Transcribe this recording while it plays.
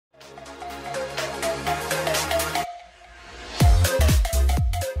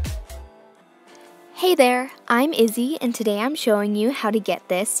Hey there, I'm Izzy and today I'm showing you how to get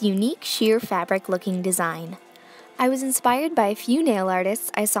this unique sheer fabric looking design. I was inspired by a few nail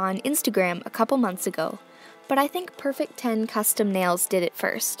artists I saw on Instagram a couple months ago, but I think Perfect 10 Custom Nails did it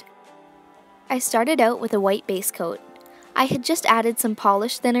first. I started out with a white base coat. I had just added some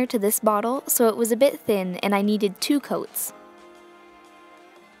polish thinner to this bottle, so it was a bit thin and I needed 2 coats.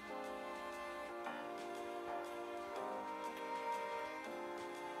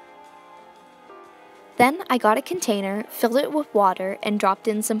 Then I got a container, filled it with water, and dropped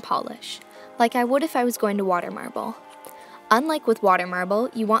in some polish, like I would if I was going to water marble. Unlike with water marble,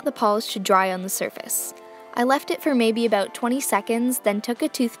 you want the polish to dry on the surface. I left it for maybe about 20 seconds, then took a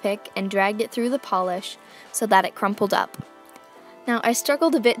toothpick and dragged it through the polish so that it crumpled up. Now I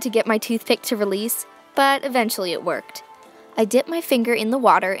struggled a bit to get my toothpick to release, but eventually it worked. I dipped my finger in the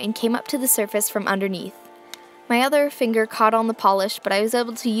water and came up to the surface from underneath. My other finger caught on the polish, but I was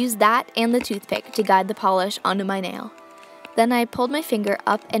able to use that and the toothpick to guide the polish onto my nail. Then I pulled my finger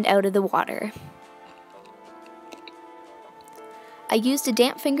up and out of the water. I used a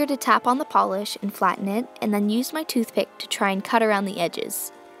damp finger to tap on the polish and flatten it, and then used my toothpick to try and cut around the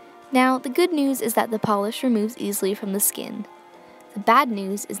edges. Now, the good news is that the polish removes easily from the skin. The bad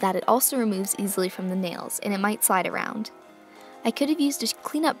news is that it also removes easily from the nails, and it might slide around. I could have used a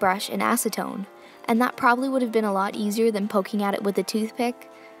cleanup brush and acetone, and that probably would have been a lot easier than poking at it with a toothpick,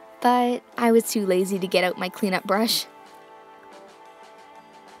 but I was too lazy to get out my cleanup brush.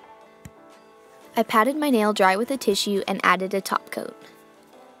 I patted my nail dry with a tissue and added a top coat.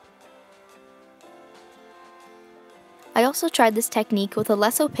 I also tried this technique with a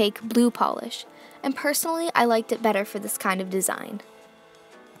less opaque blue polish, and personally I liked it better for this kind of design.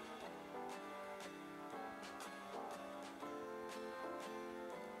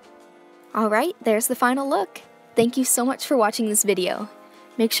 Alright, there's the final look. Thank you so much for watching this video.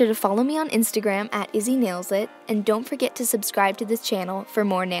 Make sure to follow me on Instagram at IzzyNailsIt, and don't forget to subscribe to this channel for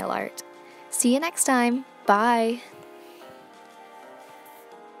more nail art. See you next time. Bye!